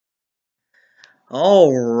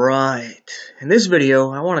Alright, in this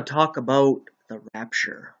video I want to talk about the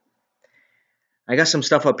rapture. I got some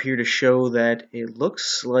stuff up here to show that it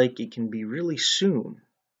looks like it can be really soon,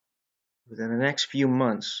 within the next few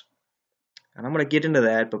months. And I'm going to get into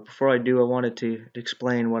that, but before I do I wanted to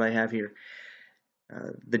explain what I have here.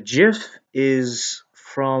 The GIF is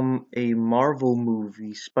from a Marvel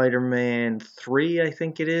movie, Spider-Man 3 I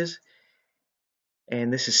think it is.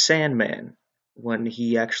 And this is Sandman, when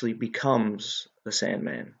he actually becomes the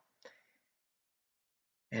Sandman.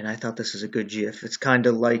 And I thought this is a good GIF. It's kind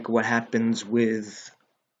of like what happens with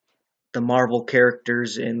the Marvel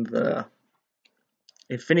characters in the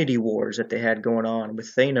Infinity Wars that they had going on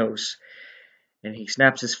with Thanos. And he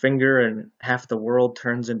snaps his finger and half the world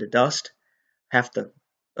turns into dust. Half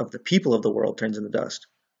of the people of the world turns into dust.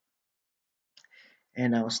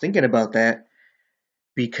 And I was thinking about that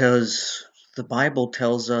because the Bible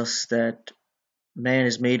tells us that man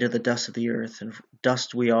is made of the dust of the earth, and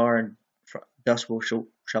dust we are, and dust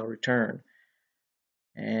shall return.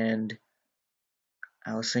 And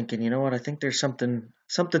I was thinking, you know what? I think there's something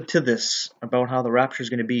to this about how the rapture is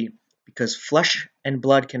going to be, because flesh and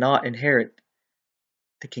blood cannot inherit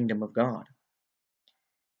the kingdom of God.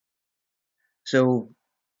 So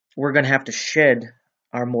we're going to have to shed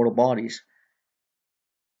our mortal bodies.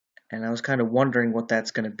 And I was kind of wondering what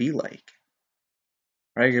that's going to be like.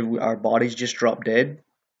 Right? Our bodies just drop dead.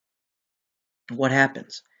 What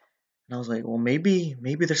happens? And I was like, well, maybe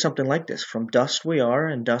there's something like this. From dust we are,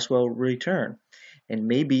 and dust will return. And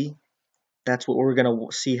maybe that's what we're going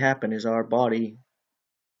to see happen, is our body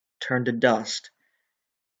turn to dust.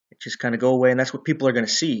 It just kind of go away, and that's what people are going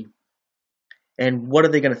to see. And what are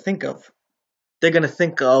they going to think of? They're going to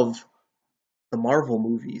think of the Marvel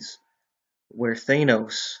movies, where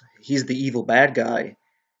Thanos, he's the evil bad guy,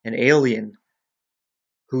 an alien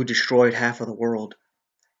who destroyed half of the world.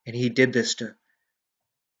 And he did this to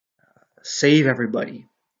save everybody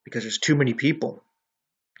because there's too many people.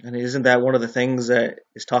 And isn't that one of the things that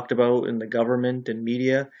is talked about in the government and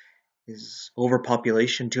media, is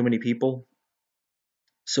overpopulation, too many people?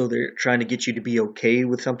 So they're trying to get you to be okay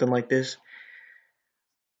with something like this.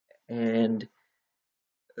 And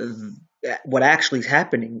what actually is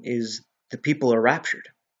happening is the people are raptured,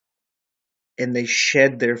 and they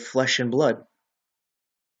shed their flesh and blood,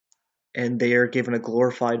 and they are given a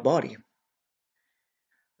glorified body.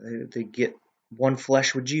 They get one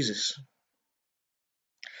flesh with Jesus.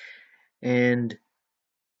 And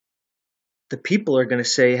the people are going to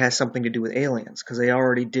say it has something to do with aliens, because they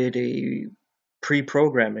already did a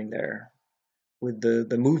pre-programming there with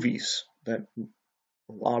the movies that a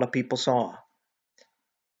lot of people saw,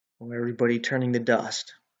 where everybody turning to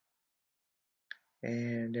dust,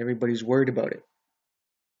 and everybody's worried about it.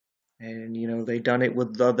 And they done it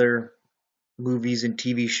with other movies and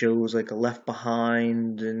TV shows like Left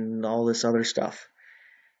Behind and all this other stuff.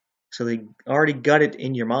 So they already got it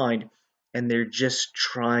in your mind, and they're just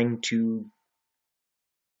trying to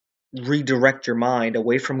redirect your mind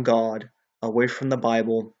away from God, away from the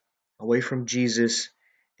Bible, away from Jesus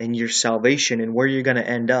and your salvation and where you're going to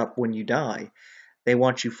end up when you die. They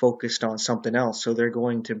want you focused on something else, so they're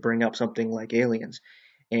going to bring up something like aliens.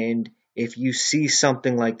 And if you see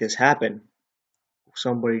something like this happen,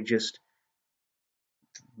 somebody just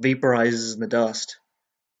vaporizes in the dust,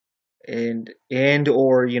 and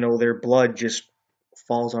or their blood just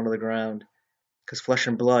falls onto the ground, because flesh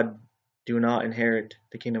and blood do not inherit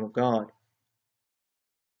the kingdom of God,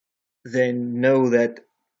 then know that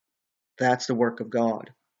that's the work of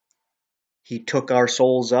God. He took our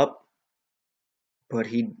souls up, but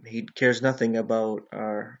he cares nothing about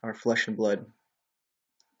our flesh and blood.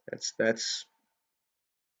 That's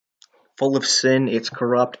full of sin. It's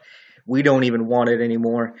corrupt. We don't even want it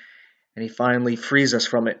anymore, and he finally frees us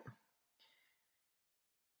from it.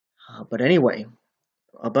 But anyway,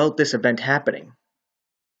 about this event happening,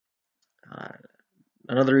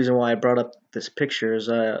 another reason why I brought up this picture is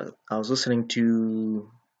I was listening to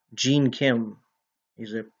Gene Kim.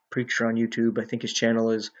 He's a preacher on YouTube. I think his channel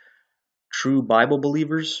is True Bible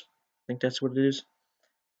Believers. I think that's what it is.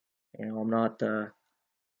 I'm not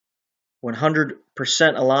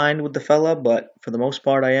 100% aligned with the fella, but for the most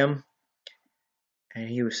part I am. And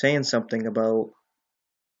he was saying something about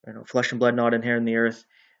flesh and blood not inheriting the earth,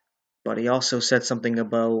 but he also said something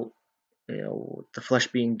about the flesh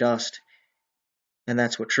being dust, and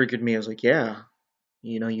that's what triggered me. I was like, yeah,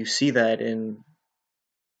 you see that in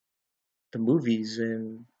the movies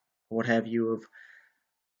and what have you, of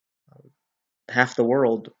half the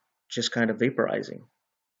world just kind of vaporizing.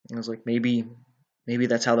 And I was like, maybe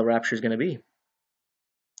that's how the rapture is going to be.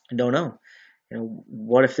 I don't know.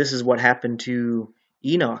 What if this is what happened to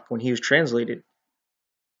Enoch when he was translated?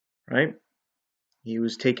 right? He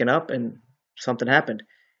was taken up and something happened.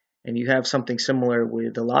 And you have something similar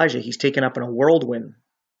with Elijah. He's taken up in a whirlwind,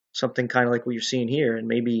 something kind of like what you're seeing here. And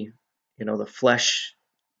maybe, the flesh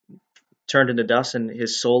turned into dust and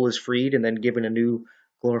his soul is freed and then given a new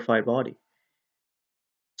glorified body.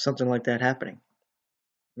 Something like that happening.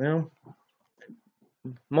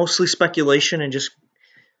 Mostly speculation and just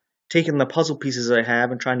taking the puzzle pieces I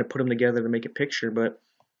have and trying to put them together to make a picture, but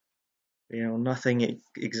nothing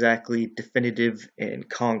exactly definitive and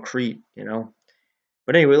concrete.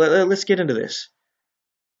 But anyway, let's get into this.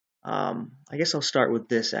 I guess I'll start with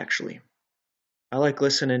this actually. I like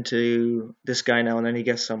listening to this guy now and then. He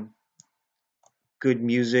gets some good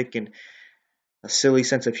music and a silly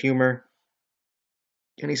sense of humor,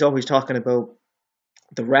 and he's always talking about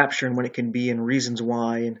the rapture and when it can be and reasons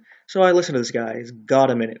why. And so I listen to this guy. He's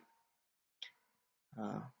got a minute.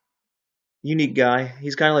 Unique guy.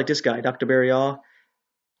 He's kind of like this guy, Dr. Barry.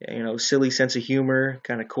 Silly sense of humor,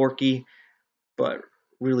 kind of quirky, but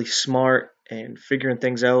really smart and figuring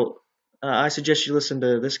things out. I suggest you listen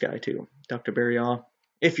to this guy too, Dr. Barry.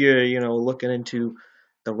 If you're, looking into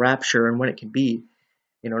the rapture and when it can be.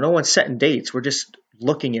 No one's setting dates. We're just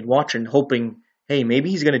looking and watching, hoping, hey, maybe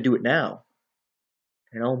he's going to do it now.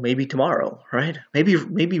 Maybe tomorrow, right?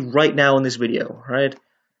 Maybe right now in this video, right?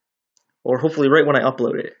 Or hopefully right when I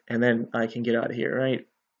upload it, and then I can get out of here, right?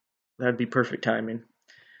 That'd be perfect timing.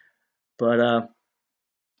 But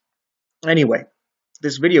anyway,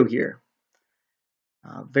 this video here,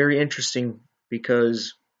 very interesting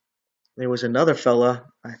because there was another fella,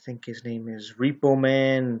 I think his name is Repo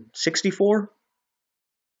Man 64.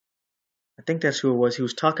 I think that's who it was. He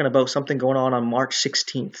was talking about something going on March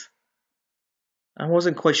 16th. I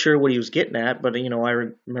wasn't quite sure what he was getting at, but I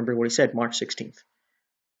remember what he said, March 16th.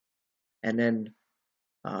 And then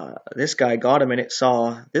this guy got a minute,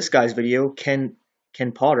 saw this guy's video, Ken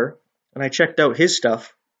Potter, and I checked out his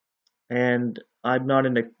stuff, and I'm not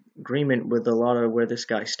in agreement with a lot of where this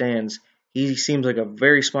guy stands. He seems like a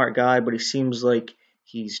very smart guy, but he seems like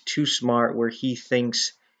he's too smart where he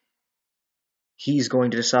thinks he's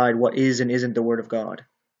going to decide what is and isn't the Word of God.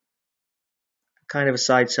 Kind of a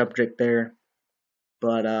side subject there,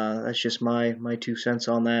 but that's just my 2 cents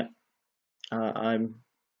on that. I'm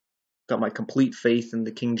got my complete faith in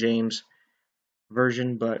the King James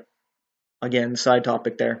version, but again, side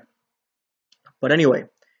topic there. But anyway,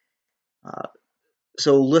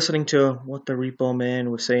 so listening to what the Repo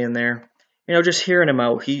Man was saying there, just hearing him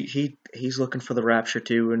out, he's looking for the rapture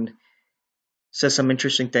too, and says some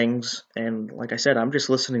interesting things. And like I said, I'm just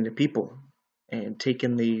listening to people and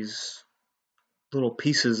taking these little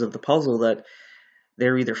pieces of the puzzle that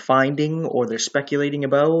they're either finding or they're speculating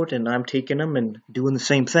about, and I'm taking them and doing the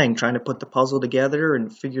same thing, trying to put the puzzle together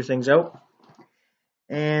and figure things out.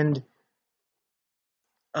 And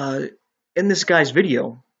in this guy's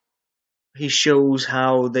video, he shows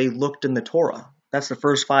how they looked in the Torah. That's the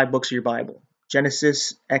first 5 books of your Bible: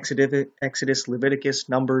 Genesis, Exodus, Leviticus,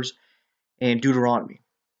 Numbers, and Deuteronomy.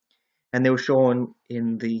 And they were showing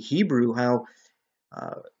in the Hebrew how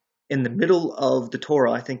in the middle of the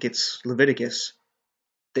Torah, I think it's Leviticus,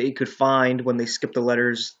 they could find, when they skip the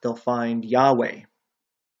letters, they'll find Yahweh.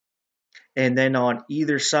 And then on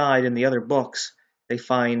either side in the other books, they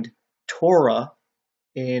find Torah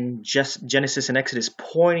in just Genesis and Exodus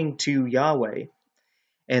pointing to Yahweh.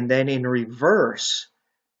 And then in reverse,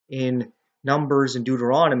 in Numbers and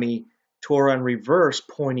Deuteronomy, Torah in reverse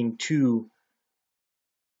pointing to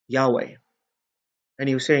Yahweh. And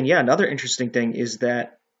he was saying, yeah, another interesting thing is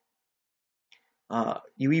that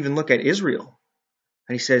you even look at Israel.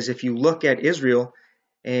 And he says, if you look at Israel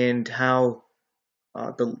and how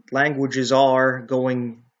the languages are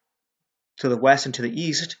going to the west and to the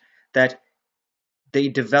east, that they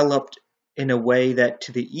developed in a way that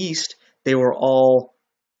to the east, they were all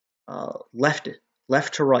left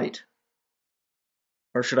to right.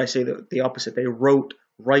 Or should I say the opposite? They wrote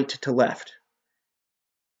right to left.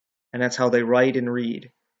 And that's how they write and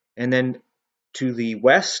read. And then to the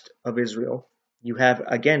west of Israel, you have,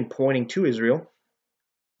 again, pointing to Israel,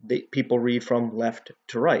 people read from left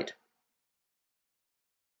to right.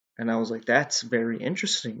 And I was like, that's very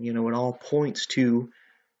interesting. It all points to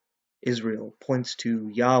Israel, points to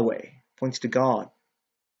Yahweh, points to God.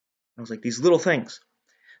 I was like, these little things.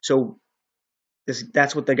 So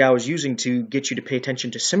that's what the guy was using to get you to pay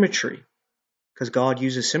attention to symmetry, because God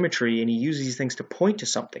uses symmetry and he uses these things to point to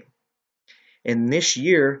something. And this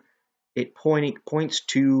year, it points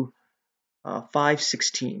to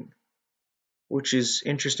 5/16, which is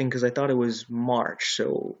interesting because I thought it was March.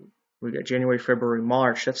 So we got January, February,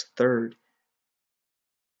 March. That's 3rd.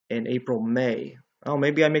 And April, May. Oh,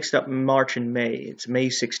 maybe I mixed up March and May. It's May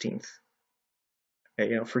 16th.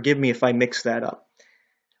 Forgive me if I mix that up.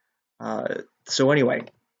 So anyway,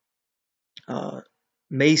 uh,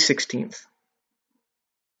 May 16th,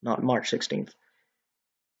 not March 16th.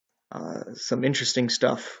 Some interesting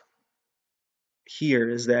stuff here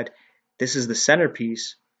is that this is the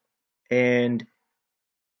centerpiece, and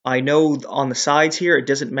I know on the sides here it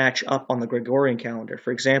doesn't match up on the Gregorian calendar.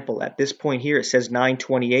 For example, at this point here it says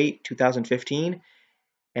 9/28, 2015,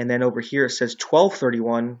 and then over here it says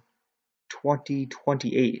 12/31,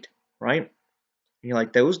 2028, right? And you're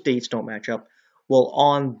like, those dates don't match up. Well,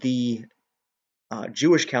 on the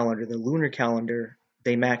Jewish calendar, the lunar calendar,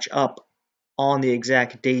 they match up on the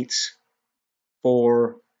exact dates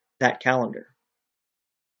for that calendar.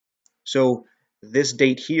 So this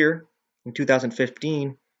date here in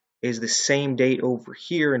 2015 is the same date over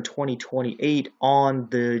here in 2028 on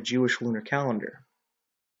the Jewish lunar calendar,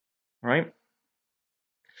 right?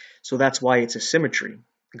 So that's why it's a symmetry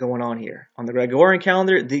going on here. On the Gregorian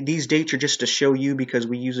calendar, these dates are just to show you because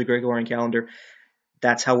we use the Gregorian calendar.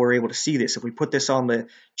 That's how we're able to see this. If we put this on the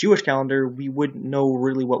Jewish calendar, we wouldn't know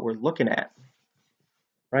really what we're looking at,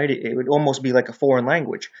 right? It would almost be like a foreign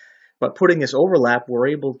language. But putting this overlap, we're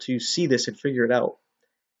able to see this and figure it out.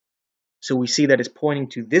 So we see that it's pointing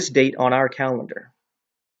to this date on our calendar,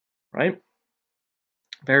 right?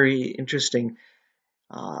 Very interesting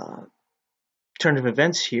turn of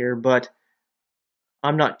events here, but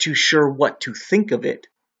I'm not too sure what to think of it.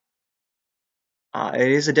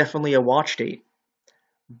 It is definitely a watch date,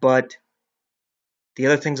 but the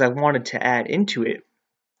other things I wanted to add into it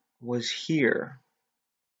was here.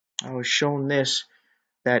 I was shown this,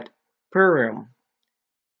 that Purim,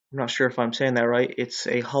 I'm not sure if I'm saying that right, it's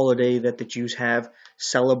a holiday that the Jews have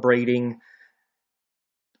celebrating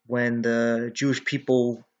when the Jewish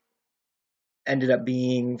people ended up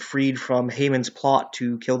being freed from Haman's plot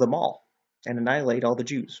to kill them all and annihilate all the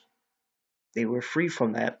Jews. They were free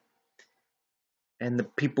from that, and the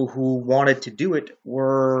people who wanted to do it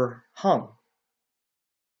were hung.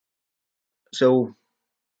 So,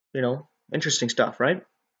 interesting stuff, right?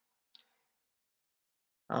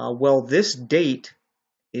 Well, this date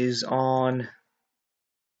is on...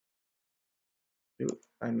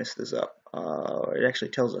 I messed this up. It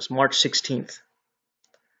actually tells us March 16th.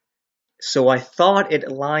 So I thought it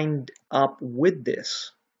lined up with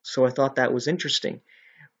this. So I thought that was interesting.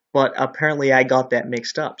 But apparently I got that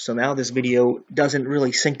mixed up. So now this video doesn't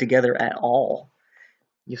really sync together at all.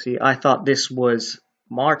 You see, I thought this was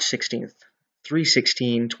March 16th,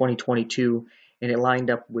 3/16/2022, and it lined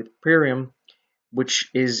up with Purim,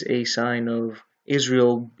 which is a sign of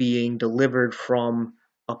Israel being delivered from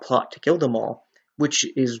a plot to kill them all, which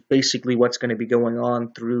is basically what's going to be going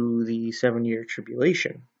on through the 7-year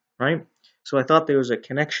tribulation, right? So I thought there was a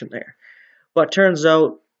connection there. But turns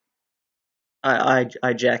out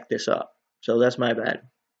I jacked this up. So that's my bad.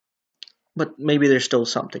 But maybe there's still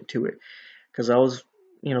something to it. Because I was,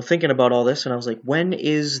 thinking about all this, and I was like, when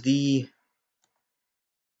is the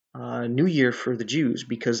New Year for the Jews?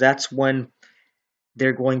 Because that's when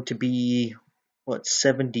they're going to be,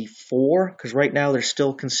 74? Because right now they're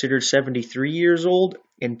still considered 73 years old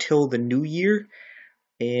until the New Year.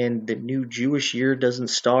 And the new Jewish year doesn't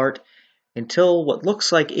start until what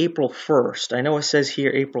looks like April 1st. I know it says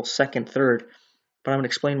here April 2nd, 3rd, but I'm going to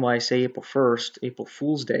explain why I say April 1st, April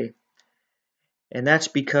Fool's Day. And that's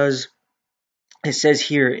because it says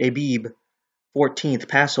here Abib, 14th,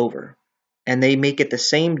 Passover. And they make it the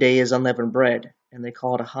same day as unleavened bread, and they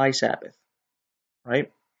call it a high Sabbath,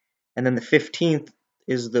 right? And then the 15th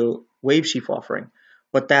is the wave sheaf offering.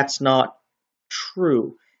 But that's not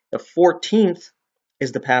true. The 14th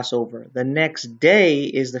is the Passover. The next day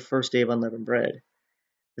is the first day of unleavened bread.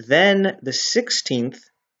 Then the 16th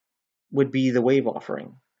would be the wave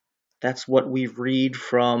offering. That's what we read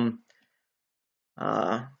from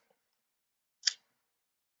the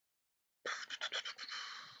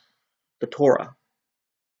Torah,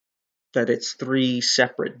 that it's 3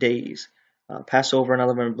 separate days. Passover and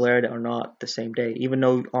unleavened bread are not the same day, even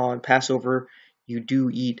though on Passover you do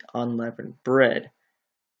eat unleavened bread.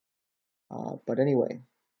 But anyway,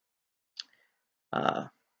 I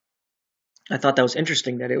thought that was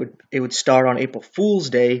interesting that it would start on April Fool's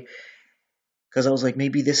Day, because I was like,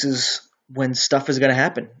 maybe this is when stuff is going to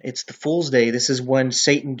happen. It's the Fool's Day. This is when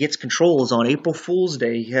Satan gets control, is on April Fool's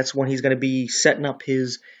Day. That's when he's going to be setting up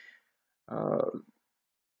his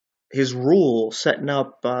rule, setting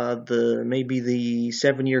up maybe the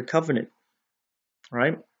 7-year covenant,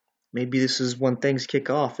 right? Maybe this is when things kick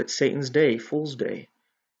off. It's Satan's day, Fool's Day.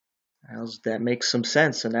 That makes some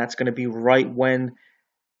sense, and that's going to be right when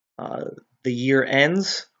the year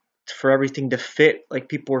ends, for everything to fit, like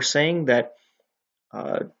people were saying, that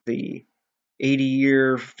the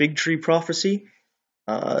 80-year fig tree prophecy,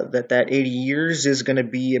 that 80 years is going to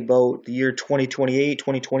be about the year 2028,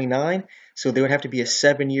 2029. So there would have to be a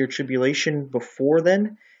 7-year tribulation before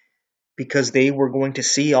then, because they were going to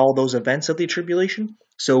see all those events of the tribulation.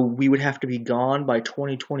 So we would have to be gone by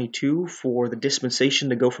 2022 for the dispensation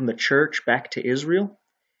to go from the church back to Israel.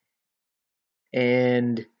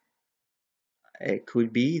 And it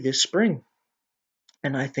could be this spring.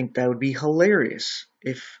 And I think that would be hilarious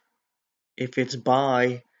if it's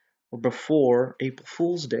by or before April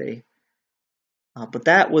Fool's Day. But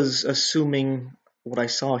that was assuming what I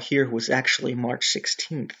saw here was actually March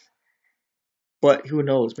 16th. But who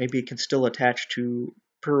knows? Maybe it can still attach to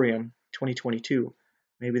Purim 2022.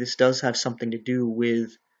 Maybe this does have something to do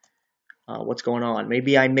with what's going on.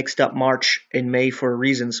 Maybe I mixed up March and May for a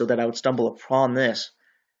reason so that I would stumble upon this.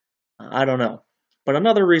 I don't know. But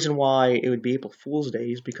another reason why it would be April Fool's Day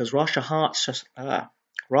is because Rosh Hashanah,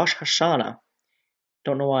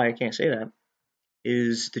 don't know why I can't say that,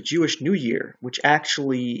 is the Jewish New Year, which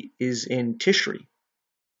actually is in Tishri.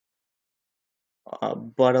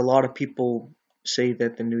 But a lot of people say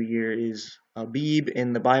that the New Year is Abib,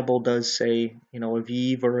 and the Bible does say,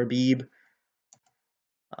 Aviv or Abib.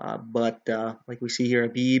 But like we see here,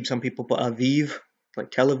 Abib, some people put Aviv,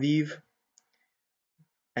 like Tel Aviv,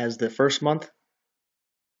 as the first month.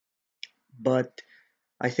 But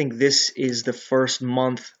I think this is the first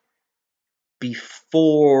month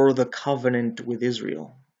before the covenant with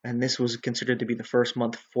Israel. And this was considered to be the first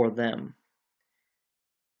month for them.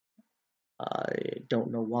 I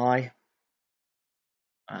don't know why.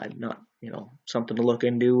 I'm not, something to look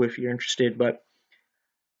into if you're interested, but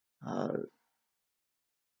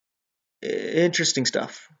interesting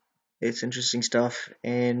stuff. It's interesting stuff.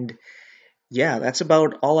 And yeah, that's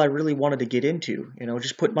about all I really wanted to get into.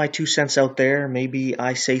 Just put my 2 cents out there. Maybe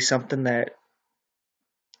I say something that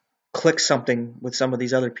clicks something with some of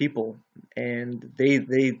these other people, and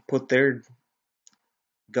they put their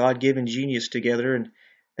God-given genius together and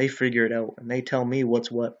they figure it out and they tell me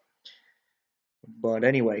what's what. But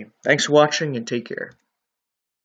anyway, thanks for watching and take care.